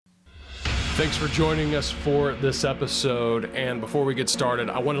Thanks for joining us for this episode. And before we get started,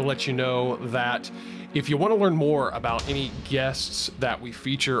 I want to let you know that if you want to learn more about any guests that we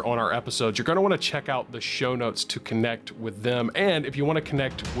feature on our episodes, you're going to want to check out the show notes to connect with them. And if you want to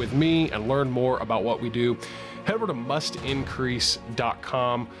connect with me and learn more about what we do, head over to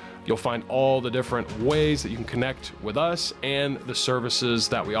mustincrease.com. You'll find all the different ways that you can connect with us and the services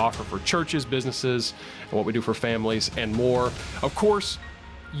that we offer for churches, businesses, and what we do for families and more. Of course,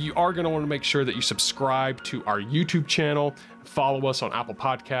 you are going to want to make sure that you subscribe to our YouTube channel, follow us on Apple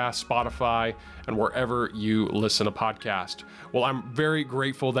Podcasts, Spotify, and wherever you listen to podcasts. Well, I'm very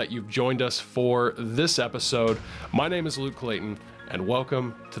grateful that you've joined us for this episode. My name is Luke Clayton, and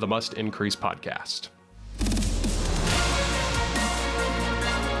welcome to the Must Increase podcast.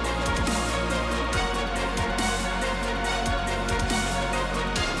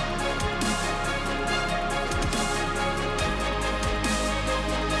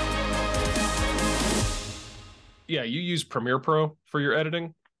 Yeah, you use Premiere Pro for your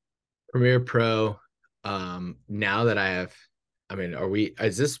editing? Premiere Pro. Now that I have,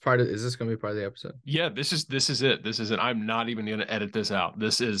 is this going to be part of the episode? Yeah, this is it. This is it. I'm not even going to edit this out.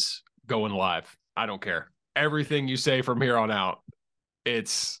 This is going live. I don't care. Everything you say from here on out,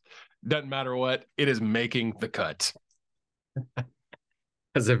 doesn't matter what, it is making the cut.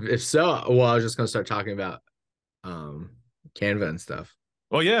 Because if so, well, I was just going to start talking about Canva and stuff.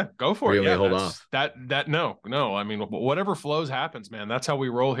 Well, yeah, go for it. Yeah, hold off. No. I mean, whatever flows happens, man. That's how we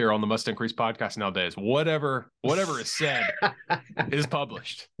roll here on the Must Increase podcast nowadays. Whatever is said is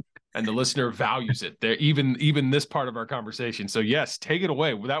published, and the listener values it. There, even this part of our conversation. So yes, take it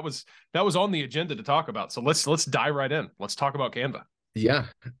away. That was on the agenda to talk about. So let's dive right in. Let's talk about Canva. Yeah.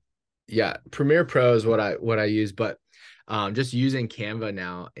 Premiere Pro is what I use, but just using Canva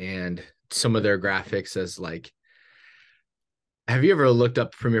now and some of their graphics as like. Have you ever looked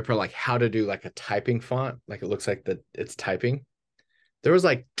up Premiere Pro, like how to do like a typing font? Like it looks like it's typing. There was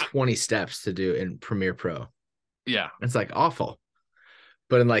like 20 steps to do in Premiere Pro. Yeah. It's like awful.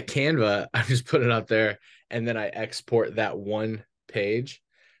 But in like Canva, I just put it up there and then I export that one page,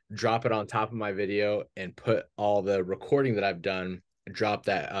 drop it on top of my video and put all the recording that I've done, drop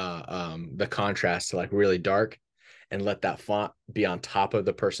that the contrast to like really dark and let that font be on top of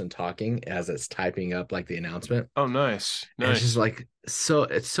the person talking as it's typing up like the announcement. Oh, nice. It's just like, it's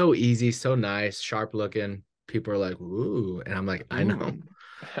so easy, so nice, sharp looking. People are like, ooh. And I'm like, I know.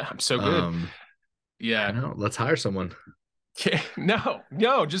 I'm so good. Yeah. I know. Let's hire someone. No,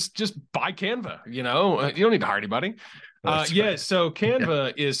 just buy Canva. You don't need to hire anybody. Right. So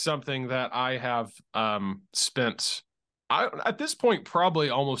Canva is something that I have spent, at this point, probably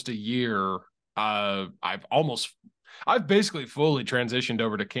almost a year. I've basically fully transitioned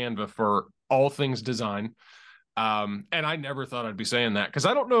over to Canva for all things design. And I never thought I'd be saying that because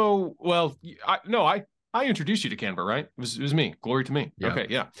I don't know. Well, I introduced you to Canva, right? It was me. Glory to me. Yeah. Okay.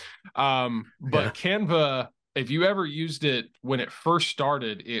 Yeah. But Canva, if you ever used it when it first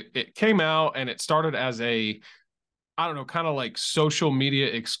started, it came out and it started as I don't know, kind of like social media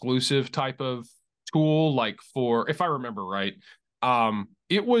exclusive type of tool. Like if I remember right,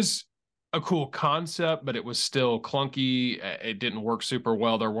 it was a cool concept, but it was still clunky. It didn't work super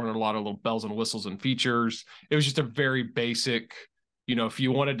well. There weren't a lot of little bells and whistles and features. It was just a very basic, if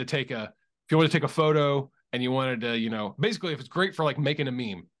you wanted to take a photo and you wanted to, basically if it's great for like making a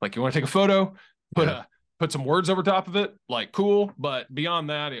meme, like you want to take a photo, put some words over top of it, like cool. But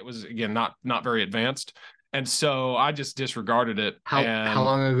beyond that, it was again, not very advanced. And so I just disregarded it. How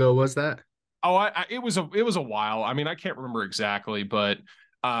long ago was that? Oh, it was a while. I mean, I can't remember exactly, but,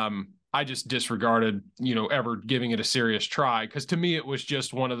 I just disregarded, ever giving it a serious try. Cause to me, it was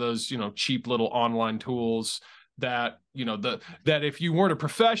just one of those, cheap little online tools that, that if you weren't a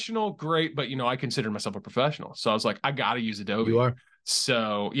professional, great. But, I considered myself a professional. So I was like, I got to use Adobe. You are.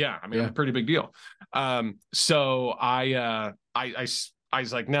 So yeah, I'm a pretty big deal. So I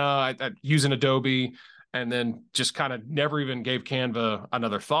was like, no, I use an Adobe and then just kind of never even gave Canva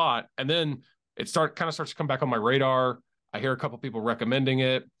another thought. And then it starts to come back on my radar. I hear a couple people recommending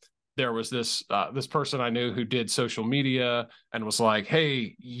it. There was this person I knew who did social media and was like,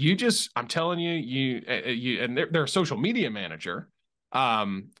 hey, I'm telling you, and they're a social media manager.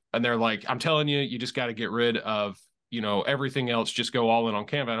 And they're like, I'm telling you, you just got to get rid of, everything else, just go all in on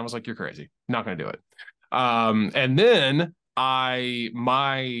Canva. And I was like, you're crazy. Not going to do it. And then my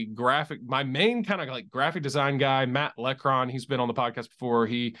main kind of like graphic design guy, Matt Lecron, he's been on the podcast before.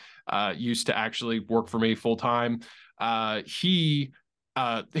 He used to actually work for me full time. He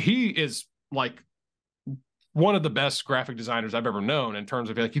is like one of the best graphic designers I've ever known in terms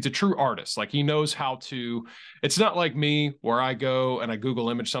of like, he's a true artist. Like he knows how to, it's not like me where I go and I Google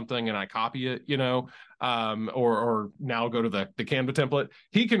image something and I copy it, you know, or now go to the Canva template.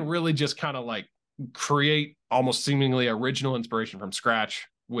 He can really just kind of like create almost seemingly original inspiration from scratch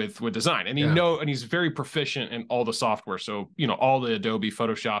with design. And and he's very proficient in all the software. So, you know, all the Adobe,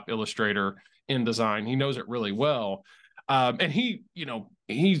 Photoshop, Illustrator, InDesign, he knows it really well. And he, you know,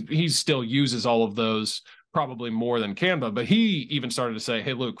 he still uses all of those probably more than Canva, but he even started to say,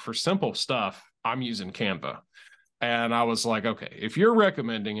 hey, Luke, for simple stuff, I'm using Canva. And I was like, okay, if you're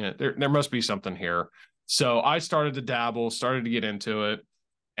recommending it, there must be something here. So I started to dabble, started to get into it.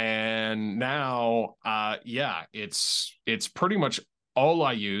 And now, yeah, it's pretty much all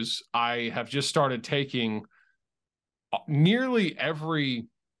I use. I have just started taking nearly every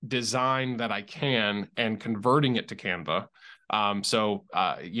design that I can and converting it to Canva. So,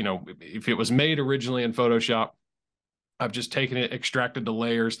 you know, if it was made originally in Photoshop, I've just taken it, extracted the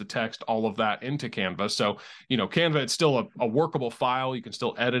layers, the text, all of that into Canva. So, you know, Canva, it's still a workable file. You can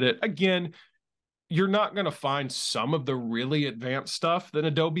still edit it. Again, you're not going to find some of the really advanced stuff than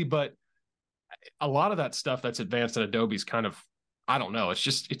Adobe, but a lot of that stuff that's advanced in Adobe is kind of, I don't know.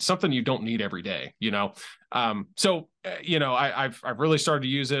 It's something you don't need every day, you know? So, you know, I've really started to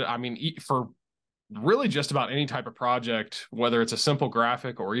use it. I mean, for really just about any type of project, whether it's a simple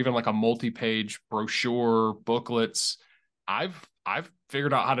graphic or even like a multi-page brochure, booklets, I've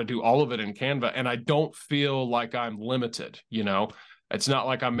figured out how to do all of it in Canva, and I don't feel like I'm limited, you know. It's not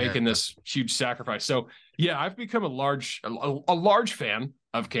like I'm making this huge sacrifice. So yeah, I've become a large fan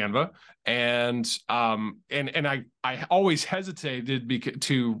of Canva, and I always hesitated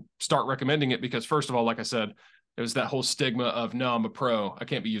to start recommending it because, first of all, like I said, there was that whole stigma of, no, I'm a pro, I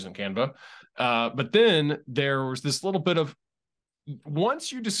can't be using Canva. But then there was this little bit of,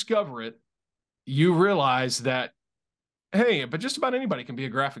 once you discover it, you realize that, hey, but just about anybody can be a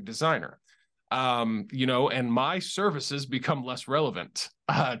graphic designer. You know, and my services become less relevant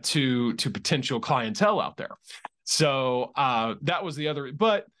to potential clientele out there. So that was the other.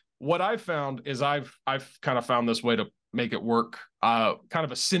 But what I've found is I've kind of found this way to make it work, kind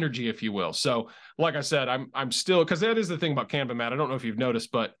of a synergy, if you will. So, like I said, I'm still, because that is the thing about Canva, Matt. I don't know if you've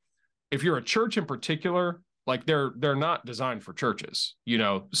noticed, but if you're a church in particular, like they're not designed for churches, you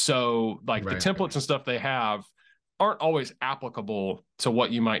know. So like the templates and stuff they have aren't always applicable to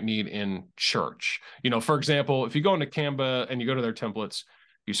what you might need in church. You know, for example, if you go into Canva and you go to their templates,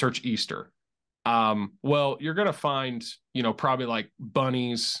 you search Easter. Well, you're going to find, you know, probably like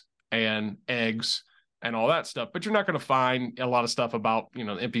bunnies and eggs and all that stuff, but you're not going to find a lot of stuff about, you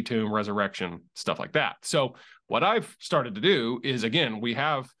know, the empty tomb, resurrection, stuff like that. So what I've started to do is, again, we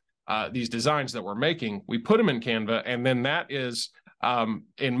have these designs that we're making, we put them in Canva, and then that is,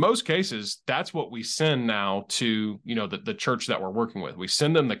 in most cases, that's what we send now to, you know, the church that we're working with. We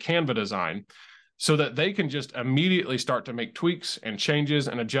send them the Canva design so that they can just immediately start to make tweaks and changes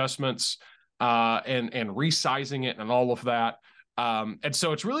and adjustments, and resizing it and all of that. And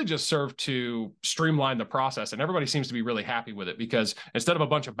so it's really just served to streamline the process, and everybody seems to be really happy with it, because instead of a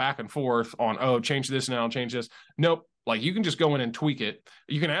bunch of back and forth on, oh, change this now, change this. Nope. Like, you can just go in and tweak it.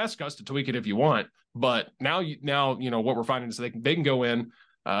 You can ask us to tweak it if you want, but now, you know, what we're finding is they can go in,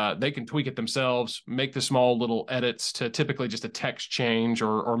 they can tweak it themselves, make the small little edits to typically just a text change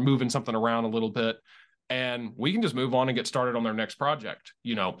or moving something around a little bit. And we can just move on and get started on their next project,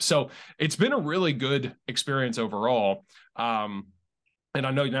 you know? So it's been a really good experience overall. And I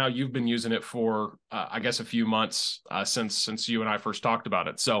know now you've been using it for, I guess, a few months, since you and I first talked about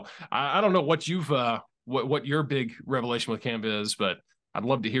it. So I don't know what you've, what your big revelation with Canva is, but I'd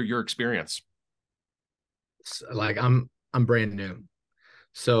love to hear your experience. Like I'm brand new.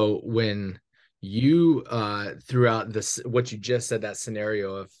 So when you threw out this, what you just said, that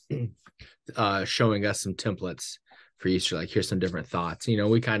scenario of showing us some templates for Easter, like, here's some different thoughts, you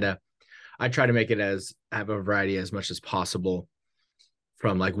know, I try to make it have a variety as much as possible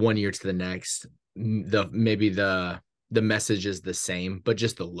from like one year to the next. Maybe the message is the same, but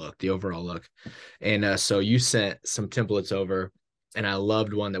just the overall look. And so you sent some templates over, and I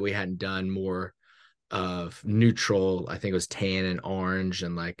loved one that we hadn't done, more of neutral. I think it was tan and orange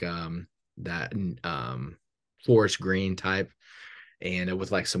and like that forest green type, and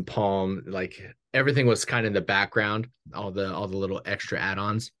with like some palm, like everything was kind of in the background, all the little extra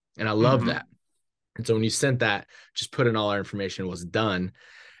add-ons, and I love that. And so when you sent that, just put in all our information, was done.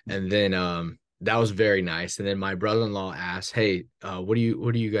 And then that was very nice. And then my brother-in-law asked, hey, what are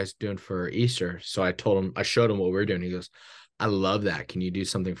you guys doing for Easter? So I showed him what we were doing. He goes, I love that. Can you do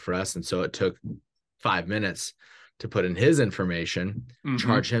something for us? And so it took 5 minutes to put in his information,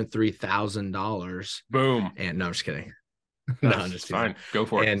 charge him $3,000. Boom. And no, I'm just kidding. No, That's I'm just fine. Go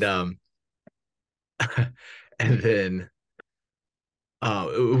for it. And and then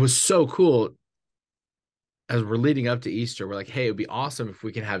it was so cool. As we're leading up to Easter, we're like, hey, it'd be awesome if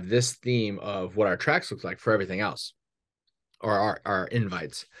we can have this theme of what our tracks look like for everything else, or our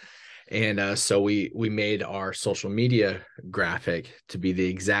invites. And so we made our social media graphic to be the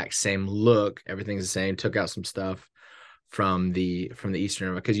exact same look. Everything's the same. Took out some stuff from the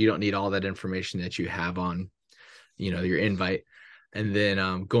Eastern, because you don't need all that information that you have on, your invite. And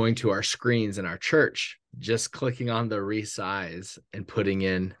then going to our screens in our church, just clicking on the resize and putting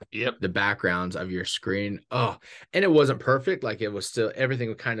in the backgrounds of your screen. Oh, and it wasn't perfect. Like, it was still, everything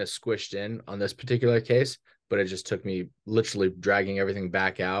was kind of squished in on this particular case, but it just took me literally dragging everything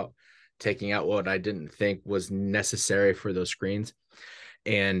back out, taking out what I didn't think was necessary for those screens.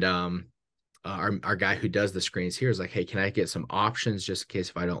 And our guy who does the screens here is like, hey, can I get some options just in case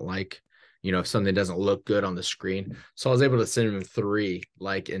if I don't like, if something doesn't look good on the screen. So I was able to send him 3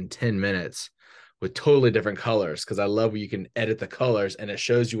 like in 10 minutes with totally different colors, because I love when you can edit the colors and it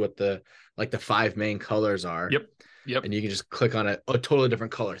shows you what the 5 main colors are. Yep. And you can just click on a totally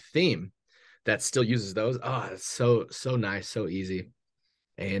different color theme that still uses those. Oh, it's so nice, so easy.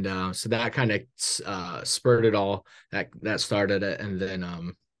 And so that kind of spurred it all. That started it. And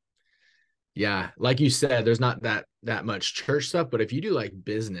then yeah, like you said, there's not that much church stuff, but if you do like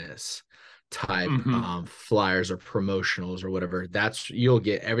business type flyers or promotionals or whatever, you'll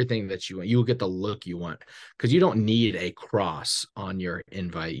get everything that you want. You'll get the look you want, because you don't need a cross on your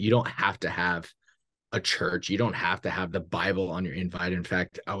invite. You don't have to have a church. You don't have to have the Bible on your invite. In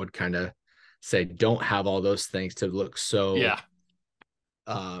fact, I would kind of say don't have all those things to look so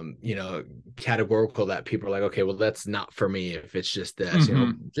categorical that people are like, okay, well, that's not for me if it's just this.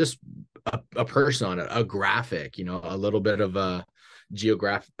 Just a person on it, a graphic, a little bit of a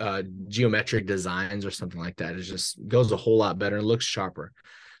geometric designs or something like that. It just goes a whole lot better and looks sharper,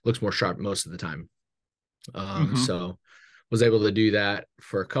 looks more sharp most of the time. So was able to do that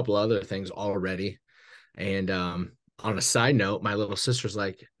for a couple other things already. And on a side note, my little sister's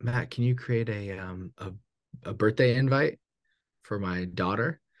like, Matt, can you create a birthday invite for my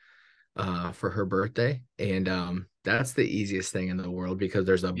daughter for her birthday? And that's the easiest thing in the world, because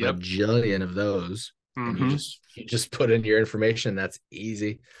there's a bajillion of those. And you just put in your information. That's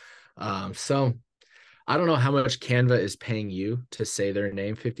easy. So I don't know how much Canva is paying you to say their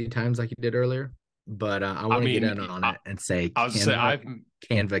name 50 times like you did earlier, but I want to get in on it and say Canva.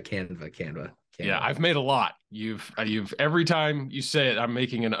 Yeah, I've made a lot. You've every time you say it, I'm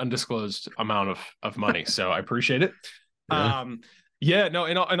making an undisclosed amount of money. So I appreciate it. No,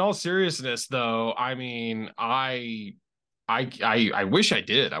 in all seriousness though, I mean, I wish I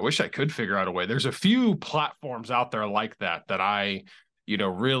did. I wish I could figure out a way. There's a few platforms out there like that I,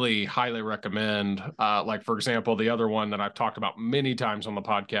 really highly recommend. Like, for example, the other one that I've talked about many times on the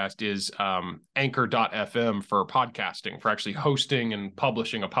podcast is Anchor.fm for podcasting, for actually hosting and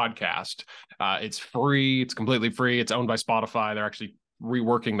publishing a podcast. It's free. It's completely free. It's owned by Spotify. They're actually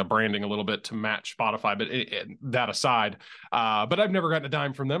reworking the branding a little bit to match Spotify, but that aside, but I've never gotten a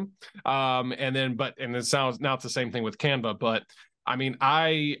dime from them. And it sounds, now it's the same thing with Canva, but I mean,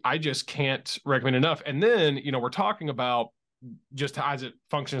 I just can't recommend enough. And then, we're talking about just as it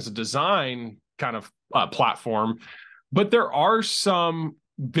functions as a design kind of platform, but there are some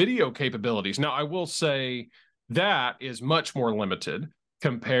video capabilities. Now, I will say that is much more limited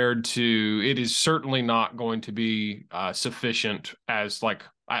compared to, it is certainly not going to be sufficient as, like,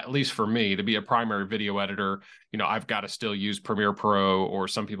 at least for me, to be a primary video editor. I've got to still use Premiere Pro, or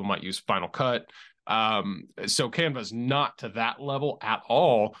some people might use Final Cut. So Canva's not to that level at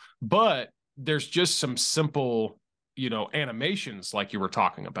all, but there's just some simple, animations like you were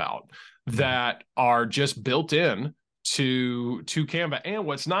talking about that are just built in to Canva. And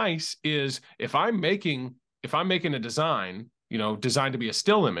what's nice is if I'm making a design, designed to be a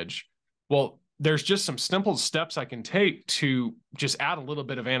still image, well, there's just some simple steps I can take to just add a little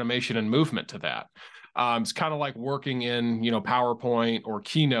bit of animation and movement to that. It's kind of like working in, PowerPoint or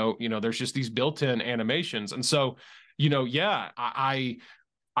Keynote. There's just these built-in animations. And so,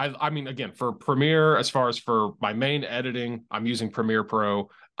 I mean, again, for Premiere, as far as for my main editing, I'm using Premiere Pro.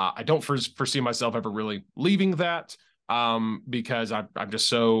 I don't foresee myself ever really leaving that, because I'm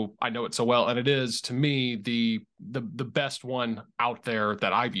just I know it so well, and it is, to me, the best one out there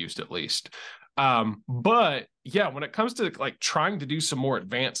that I've used, at least. But yeah, when it comes to like trying to do some more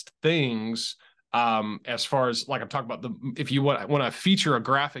advanced things, as far as, like, I'm talking about, if you want to feature a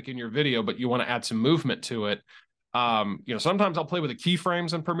graphic in your video, but you want to add some movement to it, Sometimes I'll play with the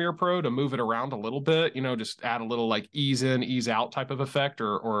keyframes in Premiere Pro to move it around a little bit, just add a little like ease in, ease out type of effect,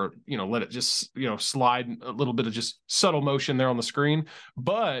 or let it just, slide a little bit of just subtle motion there on the screen.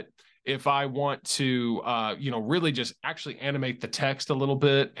 But if I want to, really just actually animate the text a little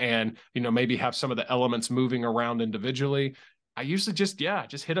bit and, maybe have some of the elements moving around individually, I usually just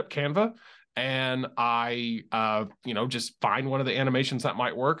hit up Canva and I, just find one of the animations that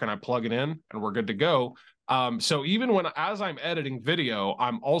might work and I plug it in and we're good to go. So even as I'm editing video,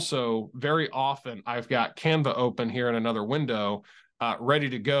 I'm also very often, I've got Canva open here in another window, ready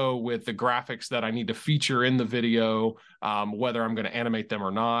to go with the graphics that I need to feature in the video, whether I'm going to animate them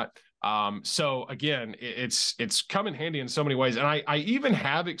or not. So again, it's come in handy in so many ways. And I even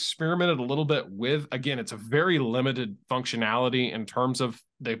have experimented a little bit with, again, it's a very limited functionality in terms of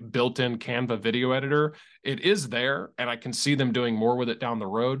the built-in Canva video editor. It is there and I can see them doing more with it down the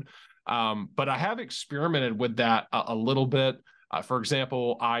road. But I have experimented with that a little bit. For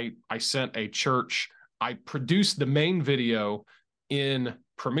example, I sent a church, I produced the main video in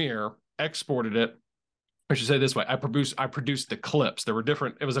Premiere, exported it. I should say this way, I produced the clips. There were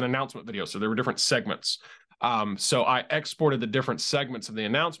different, it was an announcement video, so there were different segments. So I exported the different segments of the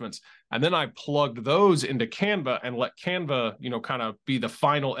announcements, and then I plugged those into Canva and let Canva, kind of be the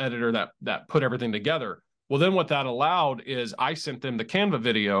final editor that put everything together. Well, then what that allowed is I sent them the Canva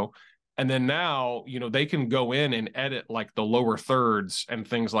video, and then now, they can go in and edit like the lower thirds and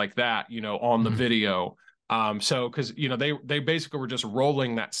things like that, on the video. So, because, they basically were just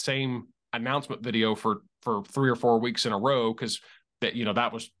rolling that same announcement video for 3 or 4 weeks in a row, because that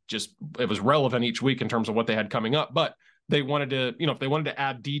was just, it was relevant each week in terms of what they had coming up. But they wanted to, if they wanted to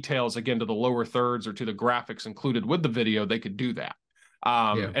add details again to the lower thirds or to the graphics included with the video, they could do that.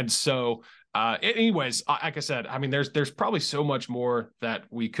 And so, anyways, like I said, I mean, there's probably so much more that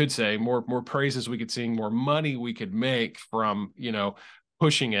we could say, more praises we could sing, more money we could make from,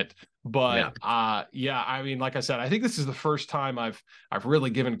 pushing it. But I mean, like I said, I think this is the first time I've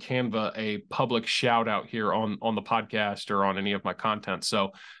really given Canva a public shout out here on the podcast or on any of my content.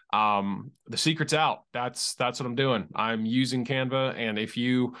 So the secret's out. That's what I'm doing. I'm using Canva, and if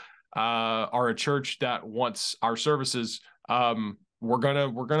you are a church that wants our services, we're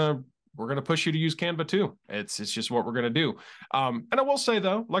gonna push you to use Canva too. It's just what we're gonna do. And I will say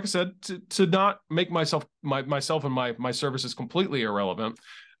though, like I said, to not make myself and my services completely irrelevant.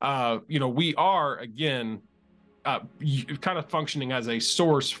 We are again kind of functioning as a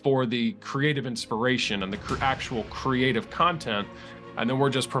source for the creative inspiration and the actual creative content, and then we're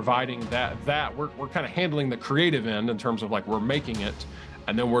just providing that we're kind of handling the creative end in terms of like we're making it.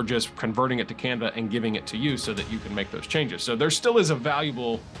 And then we're just converting it to Canva and giving it to you so that you can make those changes. So there still is a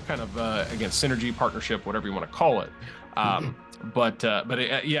valuable kind of, again, synergy, partnership, whatever you want to call it. But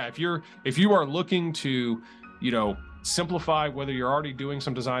if you are looking to, simplify, whether you're already doing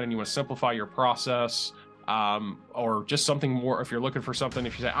some design and you want to simplify your process, or just something more, if you're looking for something,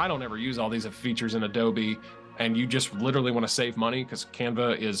 if you say, I don't ever use all these features in Adobe, and you just literally want to save money, because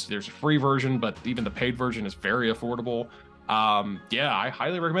Canva there's a free version, but even the paid version is very affordable. I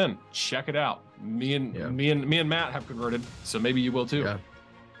highly recommend check it out. Me and Matt have converted, so maybe you will too.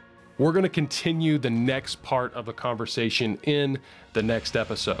 We're going to continue the next part of the conversation in the next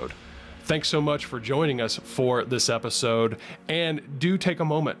episode. Thanks so much for joining us for this episode, and do take a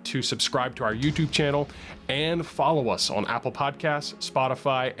moment to subscribe to our YouTube channel and follow us on Apple Podcasts,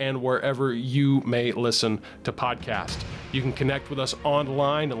 Spotify, and wherever you may listen to podcasts. You can connect with us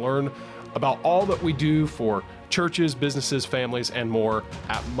online and learn about all that we do for churches, businesses, families, and more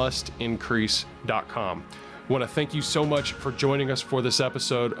at mustincrease.com. I want to thank you so much for joining us for this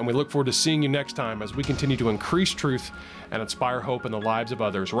episode, and we look forward to seeing you next time as we continue to increase truth and inspire hope in the lives of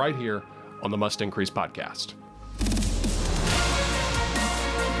others right here on the Must Increase podcast.